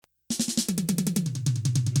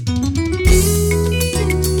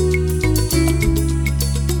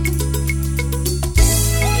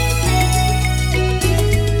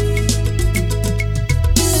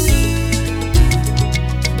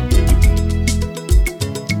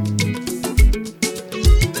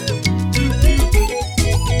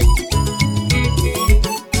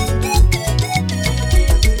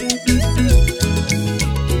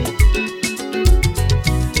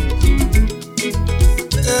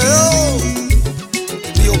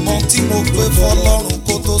gbé fọ́lọ́run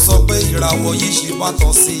kó tó sọ pé ìràwọ̀ yìí ṣì má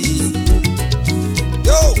tọ́ sí i.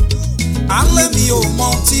 Alẹ́ mi ò mọ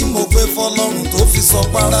tí mo gbé fọ́lọ́run tó fi sọ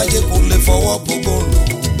páráyé kò lè fọwọ́ gbogbo rùn.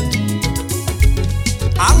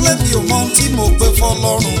 Alẹ́ mi ò mọ tí mo gbé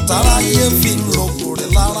fọ́lọ́run táráyé fi rògbò rẹ̀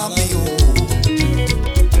lára mi o.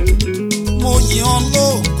 Mo yìn ọ́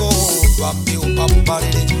lógo bá mi ò bá bá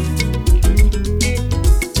rere.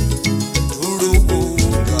 Dúró wo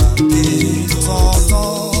gàdé tọ̀tọ̀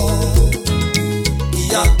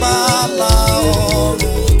ìyàgbá la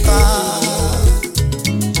ọ̀run ká.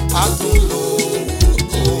 Agolo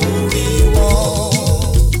orí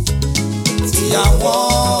wọn tí àwọn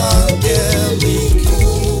áńgẹ́lì kò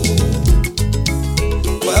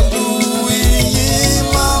pẹ̀lú ìyìn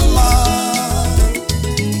màmá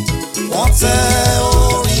wọ́n tẹ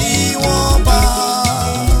orí wọn bá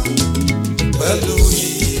pẹ̀lú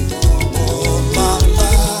ìbọ̀wọ̀ màmá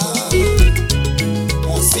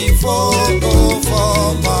wọ́n sì fògo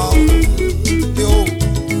fọ́ba yóò.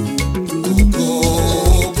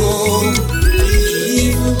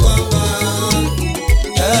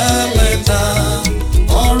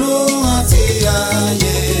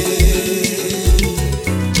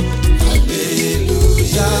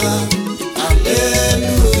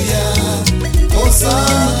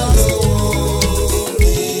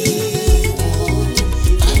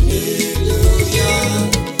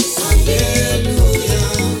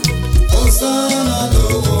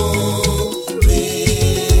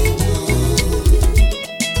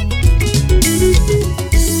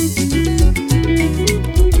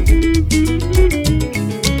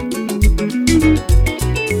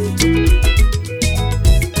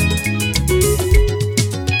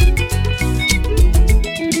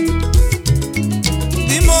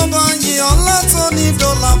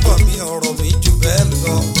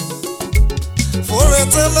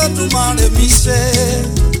 Tẹ́lẹ̀dùmarè mi ṣe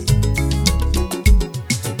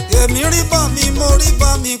èmi rí bá mi mo rí bá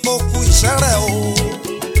mi kò kú iṣẹ́ rẹ̀ o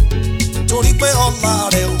torí pé ọlá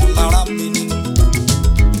rẹ̀ ò lára mi ni.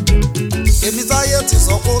 Èmi táyé ti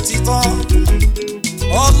sọ kó ti tán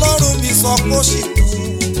Ọlọ́run mi sọ kó ṣì kú.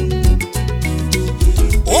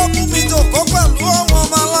 Ó mú mi jókòó pẹ̀lú àwọn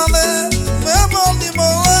ọmọ alálẹ̀ mélòó ni mo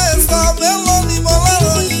lẹ́sà mélòó ni mo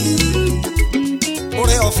lẹ́ròyìn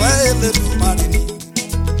oore ọ̀fẹ́ Elédùmarè ni.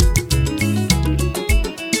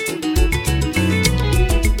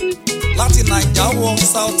 Láti Naija wọ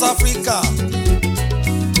South Africa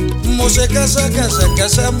mo ṣe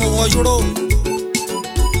kẹ́sẹ́kẹ́sẹ́kẹ́sẹ́ mo wọ Europe.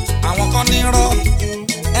 Àwọn kan ní rọ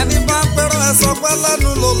ẹni bá ń pẹ́rọ ẹ sọ pé lẹ́nu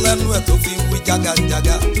ló lẹ́nu ẹ̀ tó fi wí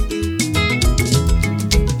jágajàga.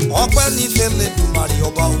 Ọpẹ́ ní f'Elédùmarè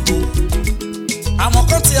ọba ògo. Àwọn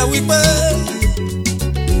kan tiẹ̀ wí pé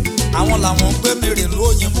àwọn làwọn ń gbé mi rè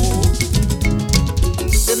lóyìnbó.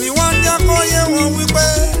 Èmi wá ń jákọ́yé wọn wí pé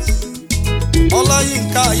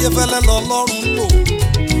Ọláyínká Ayéfẹ́lẹ́ lọ́lọ́run lò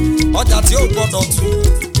ọjà tí ó gbọ́dọ̀ tú.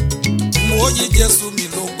 Mo yí Jésù mi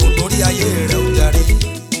lógo lórí ayé rẹ̀ ó jàre.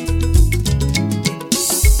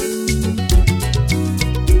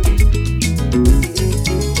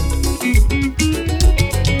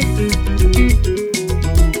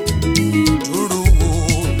 Dúró wo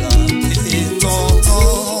gàdé tọ̀tọ̀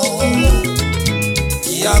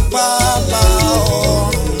ìyàgbá la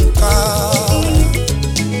ọ̀run ká.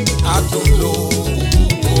 Agolo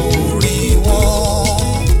orí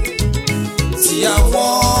wọn tí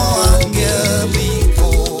àwọn áńgẹ́lì kò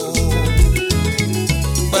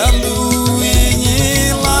pẹ̀lú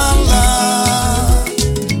ìyìn ńláńlá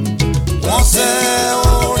wọ́n tẹ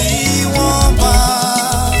orí wọn bá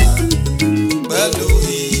pẹ̀lú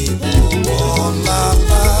ìbọ̀wọ̀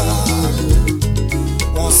ńláńlá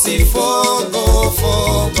wọ́n sì fògo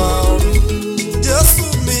fọ́ba ọ̀run. Jésù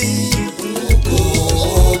mi.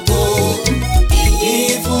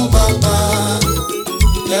 Fún bàbá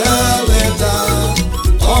ẹlẹ́dà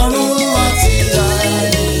ọ̀run àti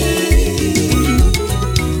ayé.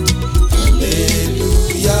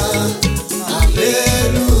 Hallelujah,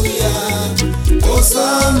 hallelujah,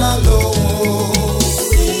 Hosanna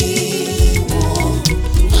lórí wọn.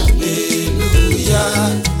 Hallelujah,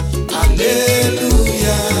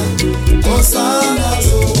 hallelujah, Hosanna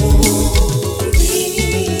lórí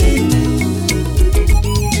wọn.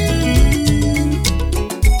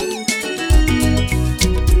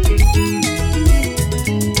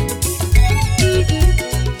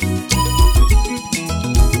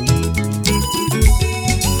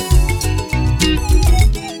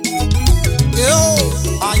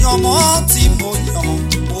 Ọmọ tí mo yàn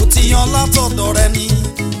ó ti yan látọ̀dọ̀ rẹ ni.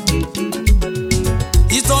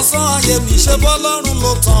 Ìtànṣán ayé mi ṣe bọ́lọ́run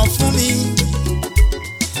ló tàn fún mi.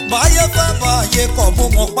 Báyé fẹ́ báyé kọ̀ mo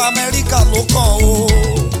mọ̀ pa Amẹ́ríkà ló kàn o.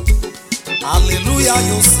 hallelujah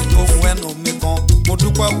yóò sì gbóhùn ẹnu mi kan mo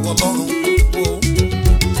dúpẹ́ Ọlọ́run o.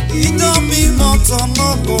 Ìjọ mímọ́ tọ̀nà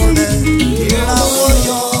kò rẹ̀ ìràwọ̀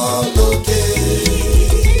yọ lókè.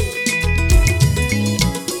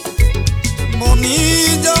 Mo ní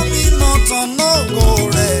ìjọ mímọ́ tọ̀nà kò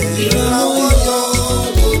rẹ̀ ìràwọ̀ yọ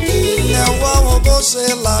lókè. Ẹ wá wo bó ṣe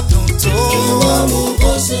ládùn tó. Ẹ wá wo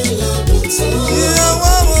bó ṣe ládùn tó. Ẹ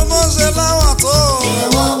wá wo bó ṣe lẹ́wà tó. Ẹ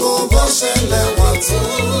wá wo bó ṣe lẹ́wà tó.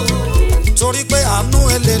 Torí pé àánú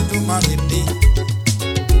Elédùmarè ni.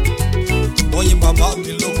 Oyin bàbá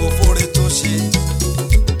mi lógo fóore tó ṣe.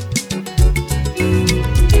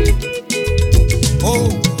 Ó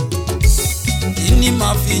kí ni màá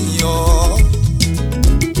fi yìn ọ́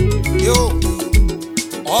yóò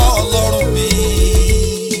Ọlọ́run mi.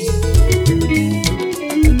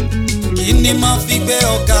 Kí ni màá fi gbé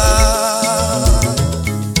ọ̀gá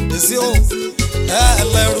èsì ó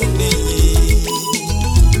ẹlẹ́rù nìyí.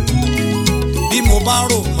 Bí mo bá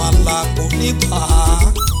rò màlà kò ní bá a.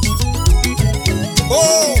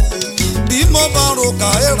 Oh, bí mo bá ro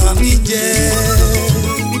kàẹ́rà níjẹ́.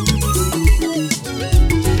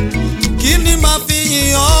 Kí ni màá fi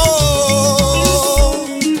yìn ọ́ o,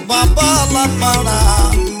 bàbá alágbára.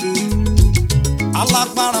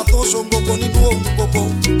 Alágbára tó so gbogbo nínú ohun gbogbo.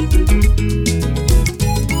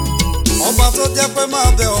 Ọba tó jẹ́ pé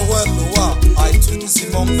máa bẹ ọwọ́ ẹ̀ ló wà, àìtúntì sí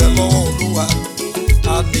mọ́ ń bẹ lọ́wọ́ Olúwa.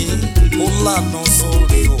 Àní ó lànà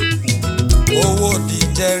sórí òkun, owó di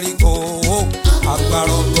Jẹ́ríkò.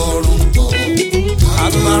 Agbára Ọlọ́run pọ̀,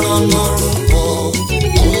 agbára Ọlọ́run pọ̀,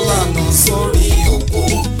 ó lànà sórí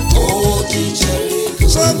òkun, owó di Jẹ́ríkò.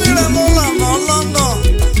 Ṣebí rẹ̀ ló lànà London,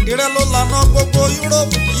 ìrẹ́ ló lànà gbogbo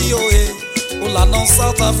Europe yìí òye, ó lànà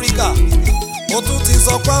South Africa, ó tún ti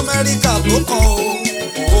sọ pé Amẹ́ríkà ló kàn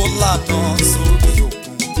ó lànà sórí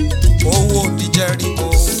òkun, owó di Jẹ́ríkò.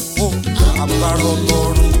 Agbára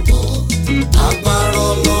Ọlọ́run pọ̀, agbára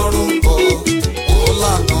Ọlọ́run pọ̀, ó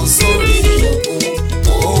lànà sórí òkun,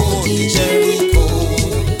 owó di Jẹ́ríkò.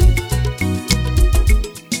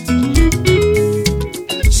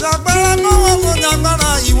 Ṣé agbára kan wà tó jẹ́ agbára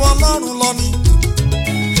ìwọ Ọlọ́run lọ ni?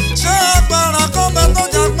 Ṣé agbára kan bẹ tó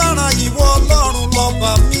jẹ́ agbára ìwọ Ọlọ́run lọ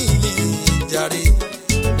bá mi jàre?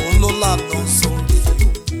 Òun ló lànà